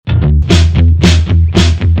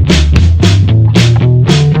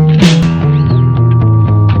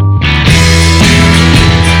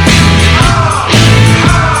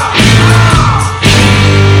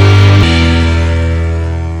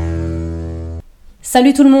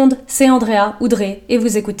Salut tout le monde, c'est Andrea Oudré et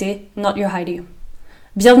vous écoutez Not Your Heidi.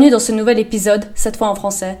 Bienvenue dans ce nouvel épisode, cette fois en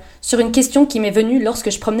français, sur une question qui m'est venue lorsque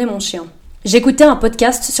je promenais mon chien. J'écoutais un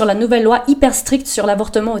podcast sur la nouvelle loi hyper stricte sur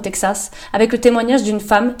l'avortement au Texas, avec le témoignage d'une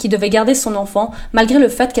femme qui devait garder son enfant malgré le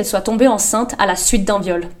fait qu'elle soit tombée enceinte à la suite d'un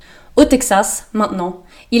viol. Au Texas, maintenant,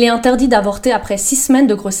 il est interdit d'avorter après 6 semaines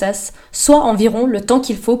de grossesse, soit environ le temps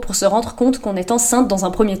qu'il faut pour se rendre compte qu'on est enceinte dans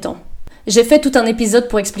un premier temps. J'ai fait tout un épisode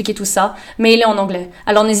pour expliquer tout ça, mais il est en anglais,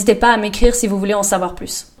 alors n'hésitez pas à m'écrire si vous voulez en savoir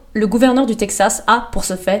plus. Le gouverneur du Texas a, pour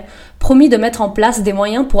ce fait, promis de mettre en place des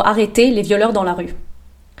moyens pour arrêter les violeurs dans la rue.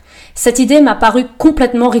 Cette idée m'a paru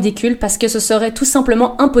complètement ridicule parce que ce serait tout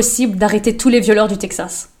simplement impossible d'arrêter tous les violeurs du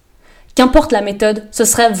Texas. Qu'importe la méthode, ce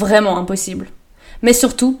serait vraiment impossible. Mais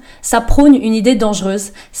surtout, ça prône une idée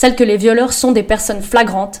dangereuse, celle que les violeurs sont des personnes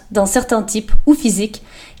flagrantes, d'un certain type ou physique,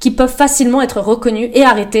 qui peuvent facilement être reconnues et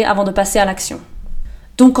arrêtées avant de passer à l'action.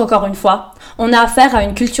 Donc encore une fois, on a affaire à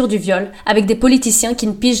une culture du viol, avec des politiciens qui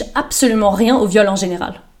ne pigent absolument rien au viol en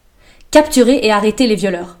général. Capturer et arrêter les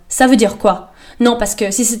violeurs, ça veut dire quoi ? Non, parce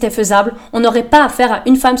que si c'était faisable, on n'aurait pas affaire à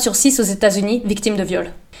une femme sur 6 aux États-Unis victime de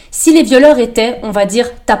viol. Si les violeurs étaient, on va dire,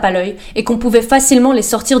 tape à l'œil, et qu'on pouvait facilement les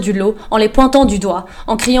sortir du lot en les pointant du doigt,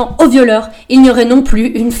 en criant « aux violeurs », il n'y aurait non plus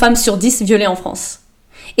une femme sur 10 violée en France.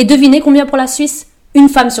 Et devinez combien pour la Suisse ? Une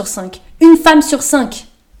femme sur 5. Une femme sur 5 !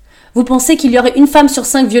 Vous pensez qu'il y aurait une femme sur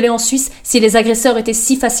 5 violée en Suisse si les agresseurs étaient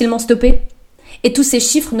si facilement stoppés ? Et tous ces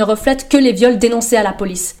chiffres ne reflètent que les viols dénoncés à la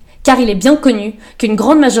police, car il est bien connu qu'une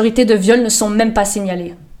grande majorité de viols ne sont même pas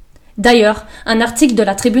signalés. D'ailleurs, un article de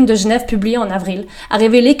la Tribune de Genève publié en avril a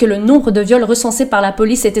révélé que le nombre de viols recensés par la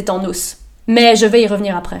police était en hausse. Mais je vais y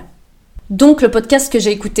revenir après. Donc le podcast que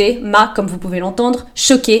j'ai écouté m'a, comme vous pouvez l'entendre,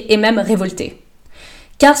 choqué et même révolté.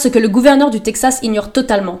 Car ce que le gouverneur du Texas ignore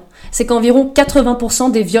totalement, c'est qu'environ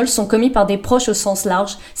 80% des viols sont commis par des proches au sens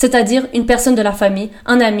large, c'est-à-dire une personne de la famille,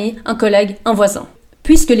 un ami, un collègue, un voisin.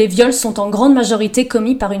 Puisque les viols sont en grande majorité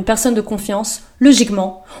commis par une personne de confiance,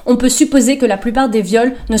 logiquement, on peut supposer que la plupart des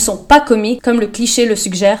viols ne sont pas commis, comme le cliché le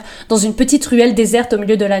suggère, dans une petite ruelle déserte au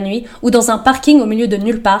milieu de la nuit ou dans un parking au milieu de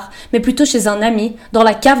nulle part, mais plutôt chez un ami, dans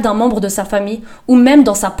la cave d'un membre de sa famille ou même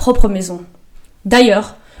dans sa propre maison.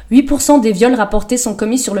 D'ailleurs, 8% des viols rapportés sont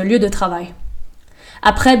commis sur le lieu de travail.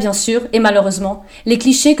 Après, bien sûr, et malheureusement, les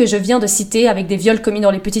clichés que je viens de citer avec des viols commis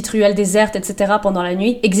dans les petites ruelles désertes, etc. pendant la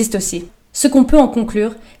nuit existent aussi. Ce qu'on peut en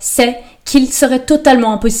conclure, c'est qu'il serait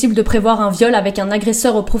totalement impossible de prévoir un viol avec un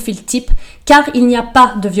agresseur au profil type, car il n'y a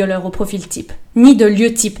pas de violeur au profil type, ni de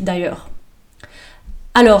lieu type d'ailleurs.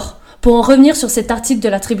 Alors, pour en revenir sur cet article de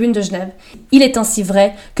la Tribune de Genève, il est ainsi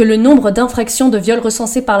vrai que le nombre d'infractions de viol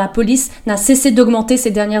recensées par la police n'a cessé d'augmenter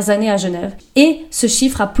ces dernières années à Genève, et ce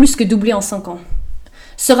chiffre a plus que doublé en 5 ans.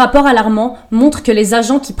 Ce rapport alarmant montre que les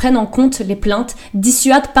agents qui prennent en compte les plaintes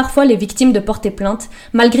dissuadent parfois les victimes de porter plainte,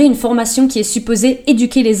 malgré une formation qui est supposée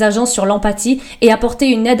éduquer les agents sur l'empathie et apporter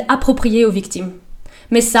une aide appropriée aux victimes.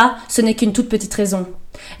 Mais ça, ce n'est qu'une toute petite raison.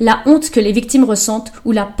 La honte que les victimes ressentent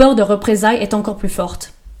ou la peur de représailles est encore plus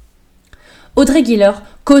forte. Audrey Giller,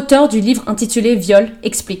 co-auteure du livre intitulé « Viol »,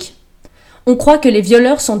 explique « On croit que les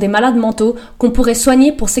violeurs sont des malades mentaux qu'on pourrait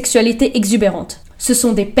soigner pour sexualité exubérante. Ce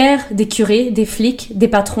sont des pères, des curés, des flics, des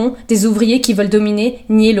patrons, des ouvriers qui veulent dominer,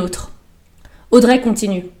 nier l'autre. » Audrey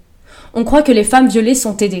continue. « On croit que les femmes violées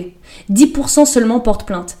sont aidées. 10% seulement portent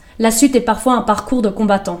plainte. La suite est parfois un parcours de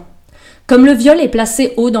combattant. Comme le viol est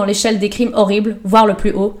placé haut dans l'échelle des crimes horribles, voire le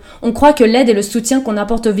plus haut, on croit que l'aide et le soutien qu'on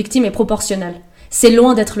apporte aux victimes est proportionnel. C'est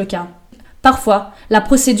loin d'être le cas. Parfois, la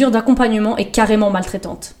procédure d'accompagnement est carrément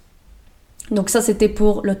maltraitante. » Donc ça, c'était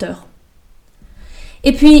pour l'auteur.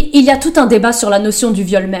 Et puis, il y a tout un débat sur la notion du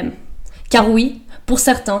viol même. Car oui, pour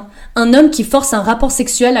certains, un homme qui force un rapport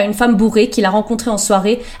sexuel à une femme bourrée qu'il a rencontrée en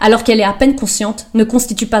soirée alors qu'elle est à peine consciente ne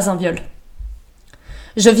constitue pas un viol.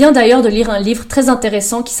 Je viens d'ailleurs de lire un livre très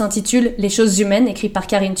intéressant qui s'intitule « Les choses humaines » écrit par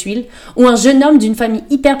Karine Thuil, où un jeune homme d'une famille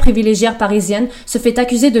hyper privilégiée parisienne se fait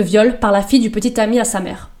accuser de viol par la fille du petit ami à sa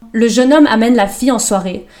mère. Le jeune homme amène la fille en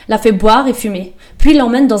soirée, la fait boire et fumer, puis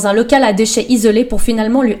l'emmène dans un local à déchets isolé pour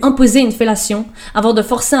finalement lui imposer une fellation avant de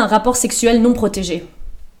forcer un rapport sexuel non protégé.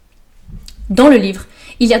 Dans le livre,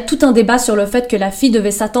 il y a tout un débat sur le fait que la fille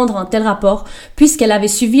devait s'attendre à un tel rapport puisqu'elle avait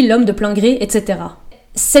suivi l'homme de plein gré, etc.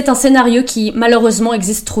 C'est un scénario qui, malheureusement,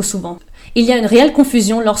 existe trop souvent. Il y a une réelle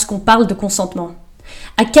confusion lorsqu'on parle de consentement.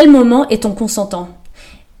 À quel moment est-on consentant ?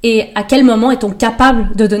 Et à quel moment est-on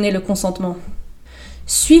capable de donner le consentement ?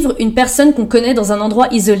 Suivre une personne qu'on connaît dans un endroit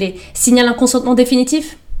isolé signale un consentement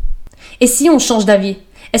définitif ? Et si on change d'avis,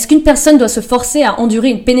 est-ce qu'une personne doit se forcer à endurer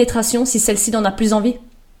une pénétration si celle-ci n'en a plus envie ?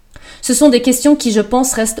 Ce sont des questions qui, je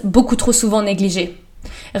pense, restent beaucoup trop souvent négligées.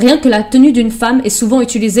 Rien que la tenue d'une femme est souvent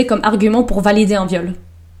utilisée comme argument pour valider un viol.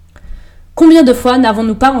 Combien de fois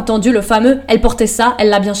n'avons-nous pas entendu le fameux « elle portait ça, elle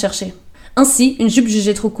l'a bien cherché ». Ainsi, une jupe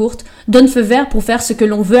jugée trop courte donne feu vert pour faire ce que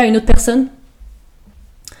l'on veut à une autre personne.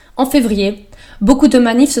 En février, beaucoup de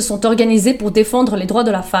manifs se sont organisés pour défendre les droits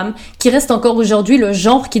de la femme, qui reste encore aujourd'hui le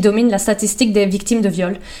genre qui domine la statistique des victimes de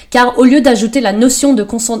viol, car au lieu d'ajouter la notion de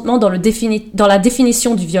consentement dans la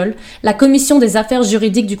définition du viol, la Commission des affaires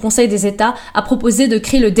juridiques du Conseil des États a proposé de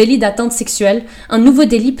créer le délit d'atteinte sexuelle, un nouveau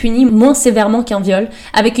délit puni moins sévèrement qu'un viol,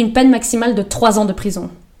 avec une peine maximale de 3 ans de prison.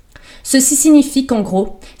 Ceci signifie qu'en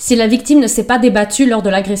gros, si la victime ne s'est pas débattue lors de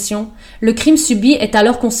l'agression, le crime subi est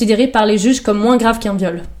alors considéré par les juges comme moins grave qu'un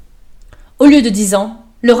viol. Au lieu de 10 ans,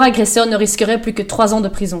 leur agresseur ne risquerait plus que 3 ans de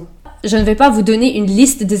prison. Je ne vais pas vous donner une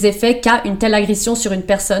liste des effets qu'a une telle agression sur une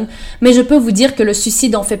personne, mais je peux vous dire que le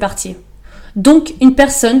suicide en fait partie. Donc, une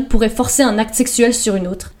personne pourrait forcer un acte sexuel sur une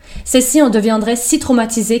autre. Celle-ci en deviendrait si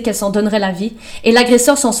traumatisée qu'elle s'en donnerait la vie, et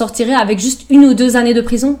l'agresseur s'en sortirait avec juste 1 ou 2 années de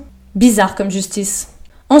prison. Bizarre comme justice.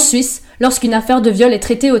 En Suisse, lorsqu'une affaire de viol est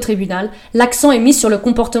traitée au tribunal, l'accent est mis sur le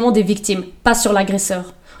comportement des victimes, pas sur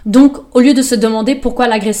l'agresseur. Donc, au lieu de se demander pourquoi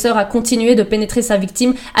l'agresseur a continué de pénétrer sa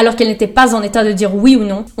victime alors qu'elle n'était pas en état de dire oui ou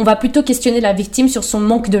non, on va plutôt questionner la victime sur son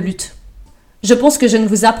manque de lutte. Je pense que je ne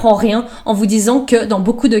vous apprends rien en vous disant que, dans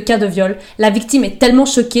beaucoup de cas de viol, la victime est tellement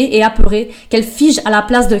choquée et apeurée qu'elle fige à la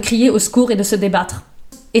place de crier au secours et de se débattre.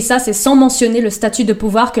 Et ça, c'est sans mentionner le statut de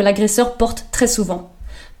pouvoir que l'agresseur porte très souvent.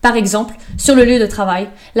 Par exemple, sur le lieu de travail,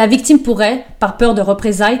 la victime pourrait, par peur de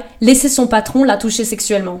représailles, laisser son patron la toucher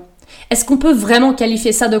sexuellement. Est-ce qu'on peut vraiment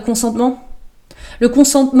qualifier ça de consentement ? Le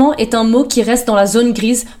consentement est un mot qui reste dans la zone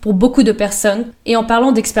grise pour beaucoup de personnes, et en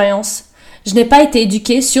parlant d'expérience, je n'ai pas été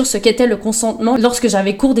éduquée sur ce qu'était le consentement lorsque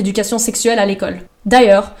j'avais cours d'éducation sexuelle à l'école.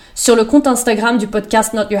 D'ailleurs, sur le compte Instagram du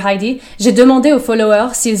podcast Not Your Heidi, j'ai demandé aux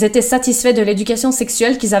followers s'ils étaient satisfaits de l'éducation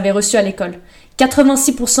sexuelle qu'ils avaient reçue à l'école.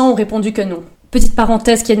 86% ont répondu que non. Petite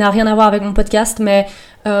parenthèse qui n'a rien à voir avec mon podcast, mais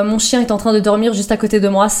mon chien est en train de dormir juste à côté de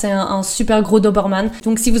moi, c'est un super gros Doberman.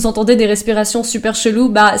 Donc si vous entendez des respirations super cheloues,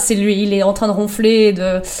 bah c'est lui, il est en train de ronfler,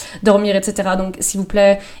 de dormir, etc. Donc s'il vous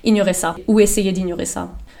plaît, ignorez ça, ou essayez d'ignorer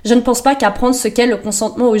ça. Je ne pense pas qu'apprendre ce qu'est le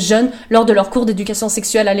consentement aux jeunes lors de leur cours d'éducation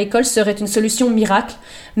sexuelle à l'école serait une solution miracle,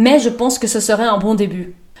 mais je pense que ce serait un bon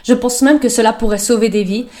début. Je pense même que cela pourrait sauver des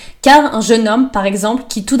vies, car un jeune homme, par exemple,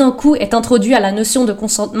 qui tout d'un coup est introduit à la notion de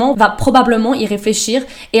consentement, va probablement y réfléchir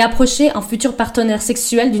et approcher un futur partenaire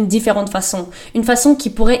sexuel d'une différente façon. Une façon qui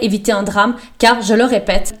pourrait éviter un drame, car, je le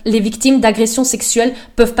répète, les victimes d'agressions sexuelles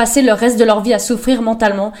peuvent passer le reste de leur vie à souffrir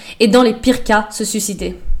mentalement et dans les pires cas, se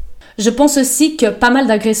suicider. Je pense aussi que pas mal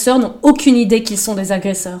d'agresseurs n'ont aucune idée qu'ils sont des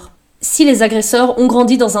agresseurs. Si les agresseurs ont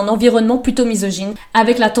grandi dans un environnement plutôt misogyne,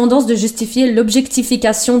 avec la tendance de justifier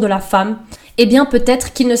l'objectification de la femme, eh bien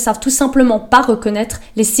peut-être qu'ils ne savent tout simplement pas reconnaître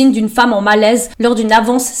les signes d'une femme en malaise lors d'une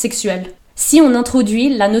avance sexuelle. Si on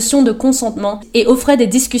introduit la notion de consentement et offrait des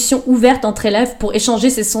discussions ouvertes entre élèves pour échanger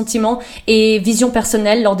ses sentiments et visions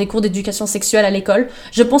personnelles lors des cours d'éducation sexuelle à l'école,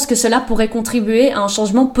 je pense que cela pourrait contribuer à un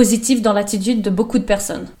changement positif dans l'attitude de beaucoup de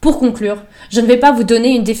personnes. Pour conclure, je ne vais pas vous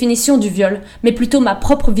donner une définition du viol, mais plutôt ma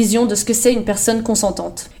propre vision de ce que c'est une personne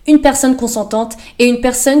consentante. Une personne consentante est une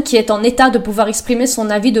personne qui est en état de pouvoir exprimer son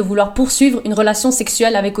avis de vouloir poursuivre une relation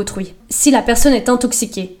sexuelle avec autrui. Si la personne est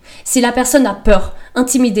intoxiquée, si la personne a peur,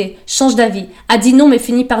 intimidée, change d'avis, a dit non mais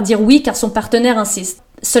finit par dire oui car son partenaire insiste,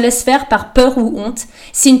 se laisse faire par peur ou honte,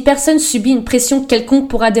 si une personne subit une pression quelconque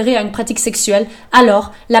pour adhérer à une pratique sexuelle,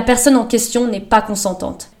 alors la personne en question n'est pas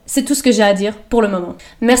consentante. C'est tout ce que j'ai à dire pour le moment.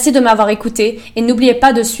 Merci de m'avoir écouté et n'oubliez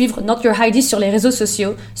pas de suivre Not Your Heidi sur les réseaux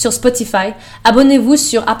sociaux, sur Spotify, abonnez-vous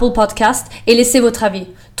sur Apple Podcast et laissez votre avis.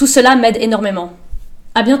 Tout cela m'aide énormément.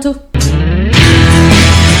 À bientôt!